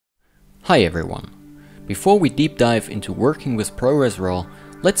Hi everyone! Before we deep dive into working with ProRes RAW,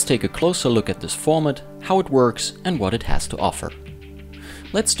 let's take a closer look at this format, how it works and what it has to offer.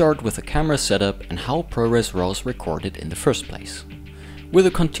 Let's start with the camera setup and how ProRes RAW is recorded in the first place. With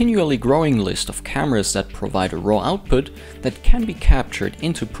a continually growing list of cameras that provide a RAW output that can be captured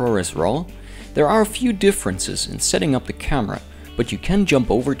into ProRes RAW, there are a few differences in setting up the camera, but you can jump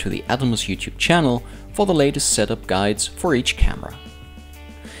over to the Atomos YouTube channel for the latest setup guides for each camera.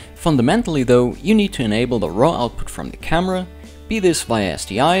 Fundamentally though, you need to enable the RAW output from the camera, be this via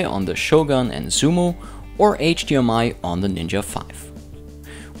SDI on the Shogun and Zumo or HDMI on the Ninja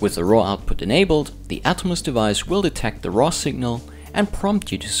 5. With the RAW output enabled, the Atomos device will detect the RAW signal and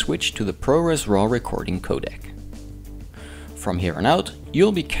prompt you to switch to the ProRes RAW recording codec. From here on out,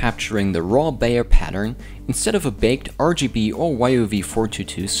 you'll be capturing the raw Bayer pattern instead of a baked RGB or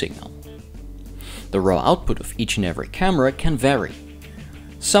YOV422 signal. The raw output of each and every camera can vary.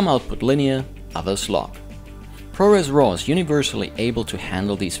 Some output linear, others log. ProRes RAW is universally able to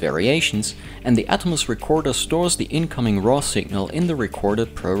handle these variations, and the Atomos recorder stores the incoming raw signal in the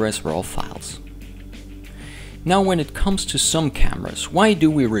recorded ProRes RAW files. Now when it comes to some cameras, why do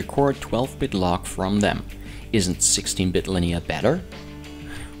we record 12-bit log from them? Isn't 16-bit linear better?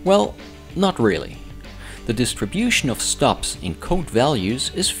 Well, not really. The distribution of stops in code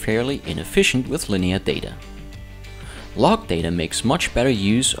values is fairly inefficient with linear data. Log data makes much better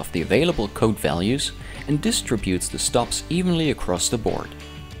use of the available code values and distributes the stops evenly across the board.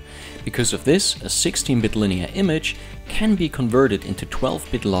 Because of this, a 16-bit linear image can be converted into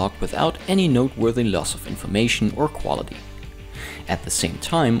 12-bit log without any noteworthy loss of information or quality. At the same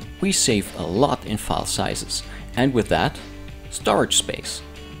time, we save a lot in file sizes, and with that, storage space.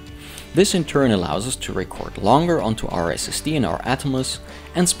 This in turn allows us to record longer onto our SSD in our Atomos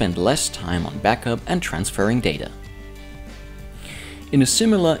and spend less time on backup and transferring data. In a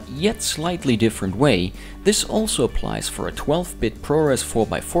similar yet slightly different way, this also applies for a 12-bit ProRes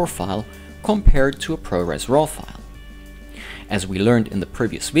 4x4 file compared to a ProRes RAW file. As we learned in the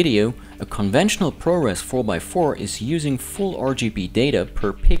previous video, a conventional ProRes 4x4 is using full RGB data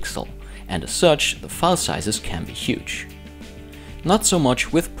per pixel, and as such, the file sizes can be huge. Not so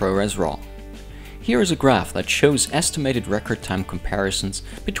much with ProRes RAW. Here is a graph that shows estimated record time comparisons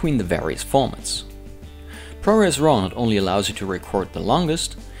between the various formats. ProRes RAW not only allows you to record the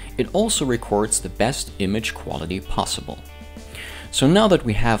longest, it also records the best image quality possible. So now that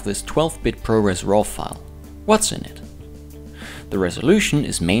we have this 12-bit ProRes RAW file, what's in it? The resolution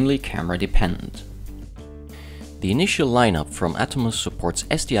is mainly camera dependent. The initial lineup from Atomos supports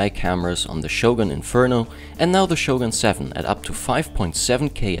SDI cameras on the Shogun Inferno and now the Shogun 7 at up to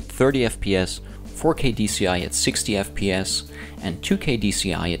 5.7K at 30 fps, 4K DCI at 60 fps and 2K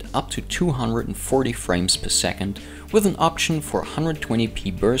DCI at up to 240 frames per second with an option for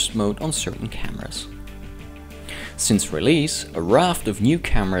 120p burst mode on certain cameras. Since release, a raft of new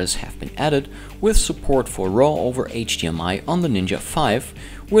cameras have been added with support for RAW over HDMI on the Ninja 5,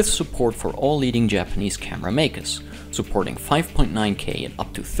 with support for all leading Japanese camera makers, supporting 5.9K at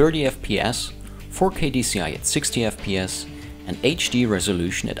up to 30 fps, 4K DCI at 60 fps and HD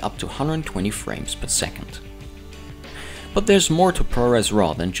resolution at up to 120 frames per second. But there's more to ProRes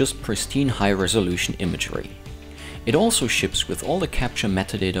RAW than just pristine high-resolution imagery. It also ships with all the capture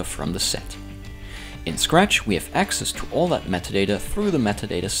metadata from the set. In Scratch, we have access to all that metadata through the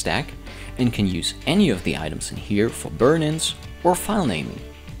metadata stack and can use any of the items in here for burn-ins or file naming.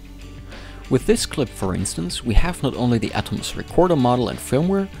 With this clip, for instance, we have not only the Atomos recorder model and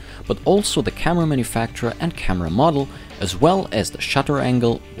firmware, but also the camera manufacturer and camera model, as well as the shutter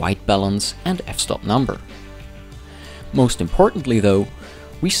angle, white balance and f-stop number. Most importantly though,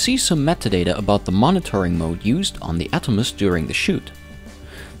 we see some metadata about the monitoring mode used on the Atomos during the shoot.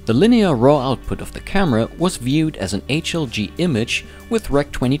 The linear raw output of the camera was viewed as an HLG image with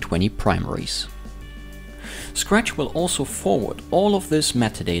Rec 2020 primaries. Scratch will also forward all of this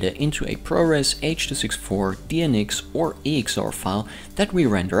metadata into a ProRes H.264, DNX or EXR file that we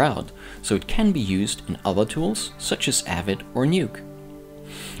render out, so it can be used in other tools such as Avid or Nuke.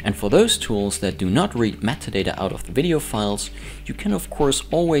 And for those tools that do not read metadata out of the video files, you can of course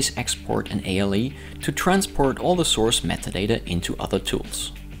always export an ALE to transport all the source metadata into other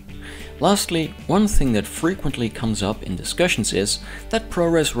tools. Lastly, one thing that frequently comes up in discussions is that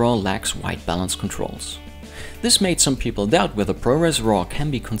ProRes RAW lacks white balance controls. This made some people doubt whether ProRes RAW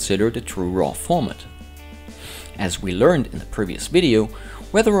can be considered a true RAW format. As we learned in the previous video,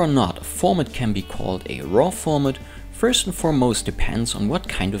 whether or not a format can be called a RAW format first and foremost depends on what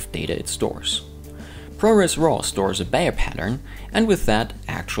kind of data it stores. ProRes RAW stores a Bayer pattern and with that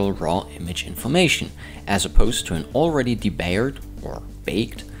actual raw image information, as opposed to an already debayered or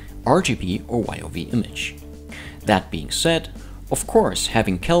baked RGB or YOV image. That being said, of course,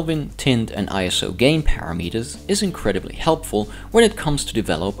 having Kelvin, tint and ISO gain parameters is incredibly helpful when it comes to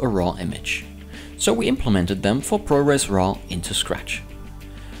develop a raw image. So we implemented them for ProRes RAW into Scratch.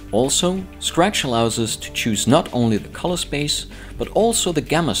 Also, Scratch allows us to choose not only the color space, but also the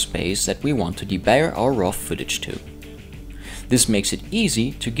gamma space that we want to debayer our raw footage to. This makes it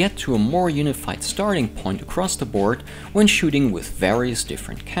easy to get to a more unified starting point across the board when shooting with various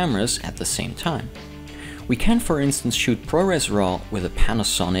different cameras at the same time. We can for instance shoot ProRes RAW with a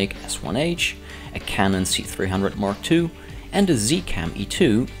Panasonic S1H, a Canon C300 Mark II and a Zcam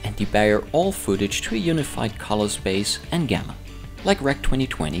E2 and debayer all footage to a unified color space and gamma, like Rec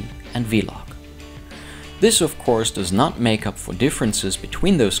 2020 and Vlog. This of course does not make up for differences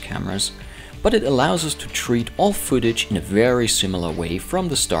between those cameras, but it allows us to treat all footage in a very similar way from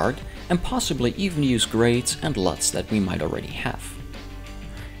the start and possibly even use grades and LUTs that we might already have.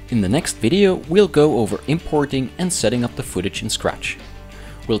 In the next video we'll go over importing and setting up the footage in Scratch.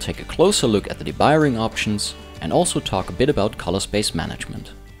 We'll take a closer look at the debayering options and also talk a bit about color space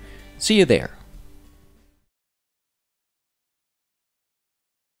management. See you there!